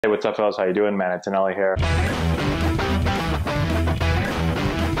Hey, what's up, fellas? How you doing, man? Antonelli here.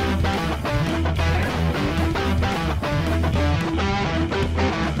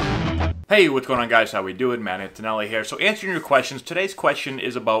 Hey, what's going on, guys? How we doing? Man, Antonelli here. So answering your questions, today's question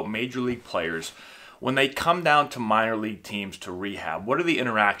is about major league players. When they come down to minor league teams to rehab, what are the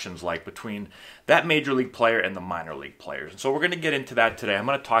interactions like between that major league player and the minor league players? And so we're going to get into that today. I'm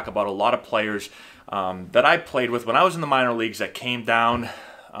going to talk about a lot of players that I played with when I was in the minor leagues that came down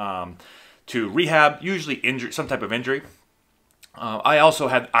to rehab, usually injury, some type of injury. I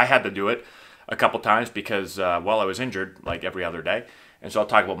had to do it a couple times because while I was injured, like every other day. And so I'll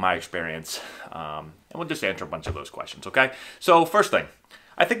talk about my experience, and we'll just answer a bunch of those questions, okay? So first thing,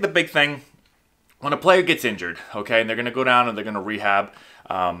 I think the big thing, when a player gets injured, okay, and they're going to go down and they're going to rehab,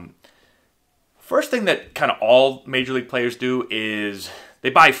 first thing that kind of all major league players do is they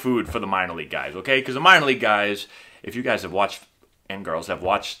buy food for the minor league guys, okay? Because the minor league guys, if you guys have watched, and girls have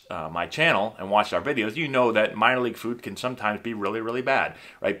watched my channel and watched our videos, you know that minor league food can sometimes be really, really bad,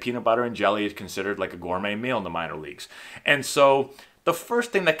 right? Peanut butter and jelly is considered like a gourmet meal in the minor leagues. And so the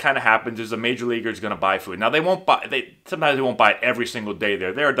first thing that kind of happens is a major leaguer is going to buy food. Now sometimes they won't buy it every single day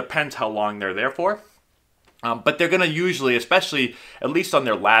they're there. It depends how long they're there for. But they're going to usually, especially at least on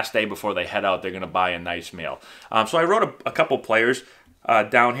their last day before they head out, they're going to buy a nice meal. So I wrote a couple players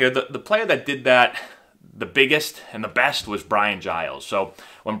down here. The player that did that the biggest and the best was Brian Giles. So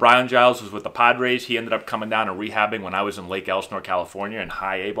when Brian Giles was with the Padres, he ended up coming down and rehabbing when I was in Lake Elsinore, California in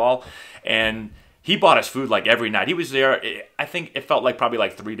high A ball. And he bought us food like every night. He was there, I think it felt like probably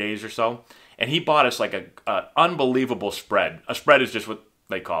like 3 days or so. And he bought us like a unbelievable spread. A spread is just what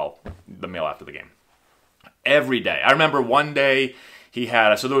they call the meal after the game. Every day. I remember one day he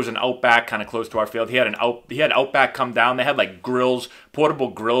had, so there was an Outback kind of close to our field. He had Outback come down. They had like grills,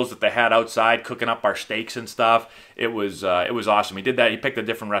 portable grills that they had outside cooking up our steaks and stuff. It was awesome. He did that. He picked a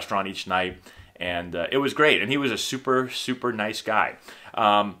different restaurant each night. And it was great. And he was a super, super nice guy.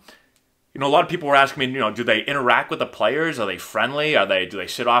 You know, a lot of people were asking me, you know, do they interact with the players? Are they friendly? Do they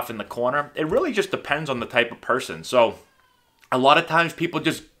sit off in the corner? It really just depends on the type of person. So a lot of times people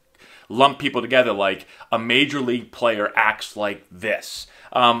just lump people together like a major league player acts like this.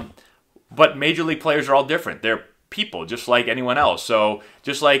 But major league players are all different. They're people just like anyone else. So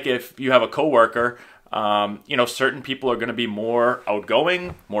just like if you have a coworker, you know, certain people are going to be more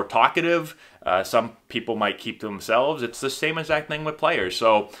outgoing, more talkative. Some people might keep to themselves. It's the same exact thing with players.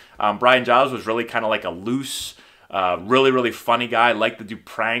 So Brian Giles was really kind of like a loose, really, really funny guy, liked to do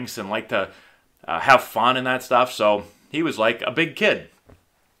pranks and liked to have fun and that stuff. So he was like a big kid.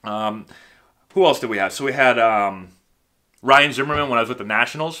 Who else did we have? So we had Ryan Zimmerman when I was with the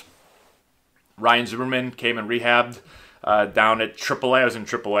Nationals. Ryan Zimmerman came and rehabbed down at AAA. I was in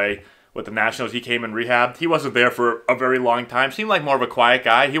AAA with the Nationals. He came and rehabbed. He wasn't there for a very long time. Seemed like more of a quiet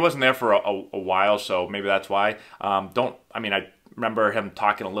guy. He wasn't there for a while, so maybe that's why. I remember him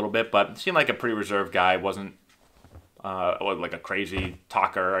talking a little bit, but seemed like a pretty reserved guy. Wasn't like a crazy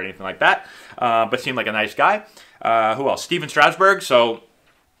talker or anything like that, but seemed like a nice guy. Who else? Steven Strasburg. So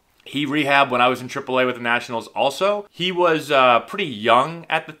he rehabbed when I was in AAA with the Nationals also. He was pretty young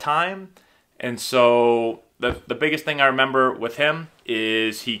at the time, and so the biggest thing I remember with him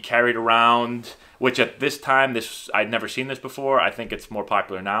is he carried around, which at this time, I'd never seen this before. I think it's more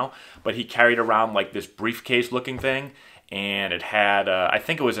popular now, but he carried around like this briefcase looking thing, and it had, I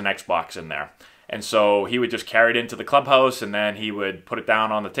think it was an Xbox in there. And so he would just carry it into the clubhouse, and then he would put it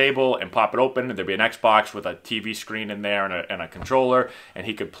down on the table and pop it open, and there'd be an Xbox with a TV screen in there and a controller, and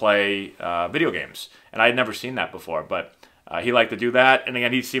he could play video games. And I had never seen that before, but he liked to do that. And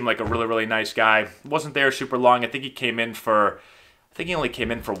again, he seemed like a really, really nice guy. Wasn't there super long. I think he only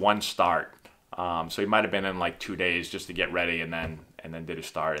came in for one start. So he might have been in like 2 days just to get ready, and then did his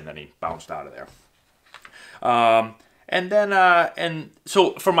start, and then he bounced out of there. And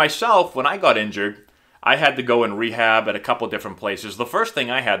so for myself, when I got injured, I had to go and rehab at a couple different places. The first thing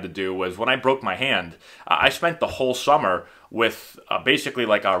I had to do was when I broke my hand, I spent the whole summer with basically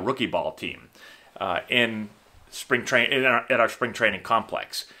like our rookie ball team in at our spring training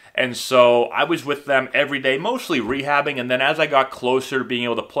complex. And so I was with them every day, mostly rehabbing. And then as I got closer to being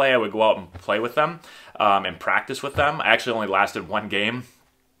able to play, I would go out and play with them and practice with them. I actually only lasted one game.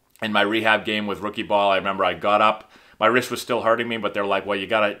 In my rehab game with rookie ball, I remember I got up. My wrist was still hurting me, but they're like, well, you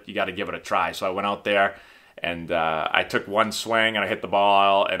gotta give it a try. So I went out there, and I took one swing, and I hit the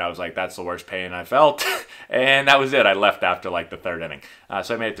ball, and I was like, that's the worst pain I felt. And that was it. I left after like the third inning.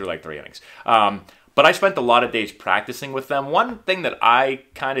 So I made it through like 3 innings. But I spent a lot of days practicing with them. One thing that I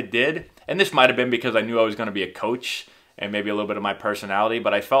kind of did, and this might have been because I knew I was going to be a coach, and maybe a little bit of my personality,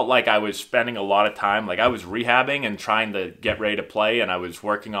 but I felt like I was spending a lot of time, like I was rehabbing and trying to get ready to play, and I was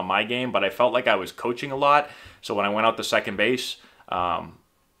working on my game, but I felt like I was coaching a lot. So when I went out to second base,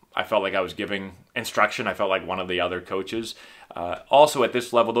 I felt like I was giving instruction. I felt like one of the other coaches. Also at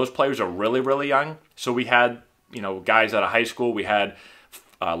this level, those players are really, really young. So we had, you know, guys out of high school. We had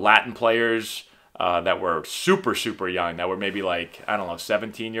Latin players that were super, super young, that were maybe like, I don't know,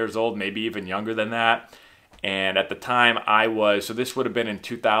 17 years old, maybe even younger than that. And at the time I was, so this would have been in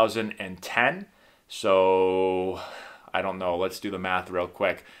 2010. So I don't know, let's do the math real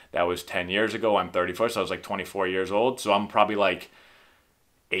quick. That was 10 years ago. I'm 34, so I was like 24 years old. So I'm probably like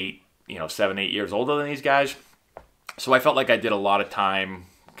 7, 8 years older than these guys. So I felt like I did a lot of time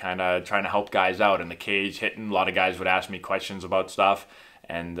kind of trying to help guys out in the cage, hitting. A lot of guys would ask me questions about stuff,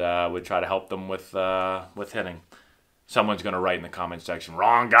 and would try to help them with hitting. Someone's going to write in the comment section,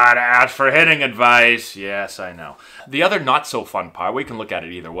 wrong guy to ask for hitting advice. Yes, I know. The other not so fun part, we can look at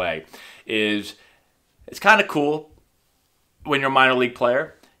it either way, is it's kind of cool when you're a minor league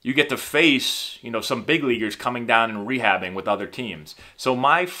player. You get to face, you know, some big leaguers coming down and rehabbing with other teams. So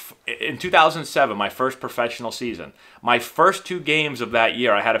in 2007, my first professional season, my first 2 games of that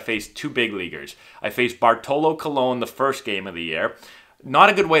year, I had to face 2 big leaguers. I faced Bartolo Colon the first game of the year. Not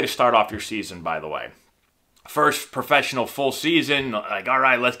a good way to start off your season, by the way. First professional full season, like, all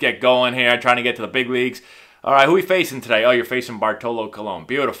right, let's get going here, trying to get to the big leagues. All right, who are we facing today? Oh, you're facing Bartolo Colon.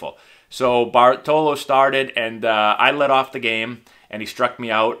 Beautiful. So Bartolo started, and I led off the game, and he struck me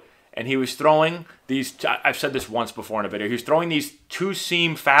out, and he was throwing these, I've said this once before in a video, he was throwing these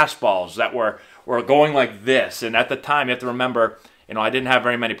 2-seam fastballs that were going like this. And at the time, you have to remember, you know, I didn't have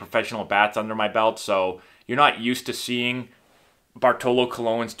very many professional bats under my belt, so you're not used to seeing Bartolo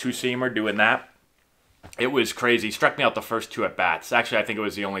Colon's 2-seamer doing that. It was crazy. He struck me out the first 2 at-bats. Actually, I think it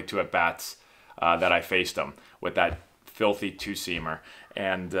was the only 2 at-bats that I faced him with that filthy 2-seamer.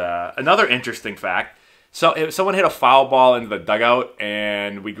 And another interesting fact, so someone hit a foul ball into the dugout,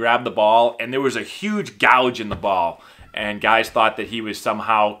 and we grabbed the ball, and there was a huge gouge in the ball. And guys thought that he was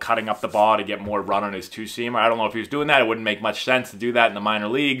somehow cutting up the ball to get more run on his 2-seamer. I don't know if he was doing that. It wouldn't make much sense to do that in the minor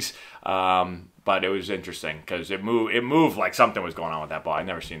leagues. But it was interesting because it moved like something was going on with that ball. I'd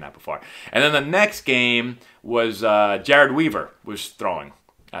never seen that before. And then the next game was Jared Weaver was throwing.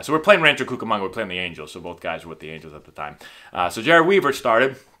 So we're playing Rancho Cucamonga. We're playing the Angels. So both guys were with the Angels at the time. So Jared Weaver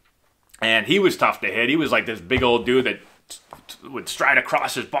started. And he was tough to hit. He was like this big old dude that would stride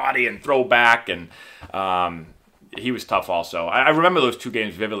across his body and throw back. And he was tough also. I remember those 2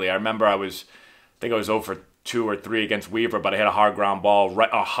 games vividly. I remember I think I was 0 for 2 or 3 against Weaver, but I hit a hard ground ball,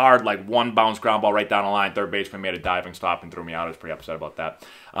 a hard like 1-bounce ground ball right down the line. Third baseman made a diving stop and threw me out. I was pretty upset about that.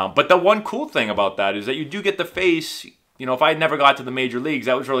 But the one cool thing about that is that you do get to face, you know, if I had never got to the major leagues,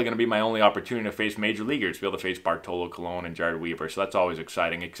 that was really going to be my only opportunity to face major leaguers, to be able to face Bartolo Colon and Jared Weaver. So that's always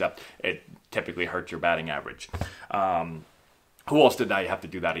exciting, except it typically hurts your batting average. Who else did I have to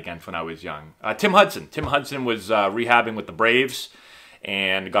do that against when I was young? Tim Hudson. Tim Hudson was rehabbing with the Braves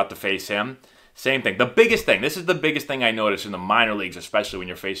and got to face him. Same thing. The biggest thing, this is the biggest thing I noticed in the minor leagues, especially when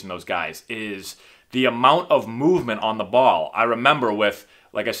you're facing those guys, is the amount of movement on the ball. I remember with,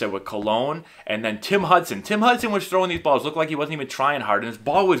 like I said, with Colon, and then Tim Hudson. Tim Hudson was throwing these balls, looked like he wasn't even trying hard, and his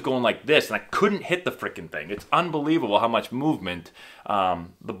ball was going like this, and I couldn't hit the freaking thing. It's unbelievable how much movement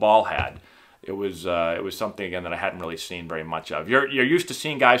the ball had. It was something, again, that I hadn't really seen very much of. You're used to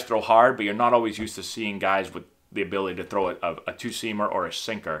seeing guys throw hard, but you're not always used to seeing guys with the ability to throw a 2-seamer or a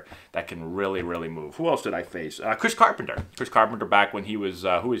sinker that can really, really move. Who else did I face? Chris Carpenter. Chris Carpenter back when he was,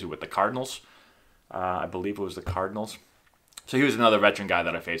 who was he with, the Cardinals? I believe it was the Cardinals. So he was another veteran guy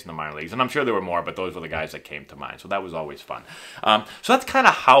that I faced in the minor leagues. And I'm sure there were more, but those were the guys that came to mind. So that was always fun. So that's kind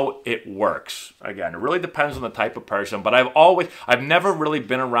of how it works. Again, it really depends on the type of person. But I've never really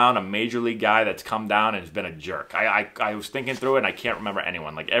been around a major league guy that's come down and has been a jerk. I was thinking through it, and I can't remember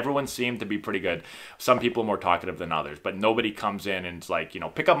anyone. Like, everyone seemed to be pretty good. Some people more talkative than others. But nobody comes in and it's like, you know,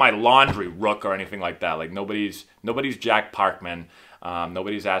 pick up my laundry, Rook, or anything like that. Like, nobody's Jack Parkman.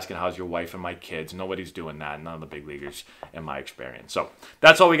 Nobody's asking how's your wife and my kids. Nobody's doing that. None of the big leaguers in my experience. So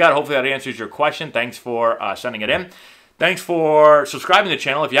that's all we got. Hopefully that answers your question. Thanks for sending it in. Thanks for subscribing to the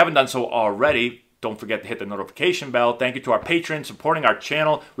channel. If you haven't done so already, don't forget to hit the notification bell. Thank you to our patrons supporting our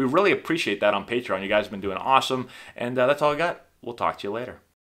channel. We really appreciate that on Patreon. You guys have been doing awesome. And that's all I got. We'll talk to you later.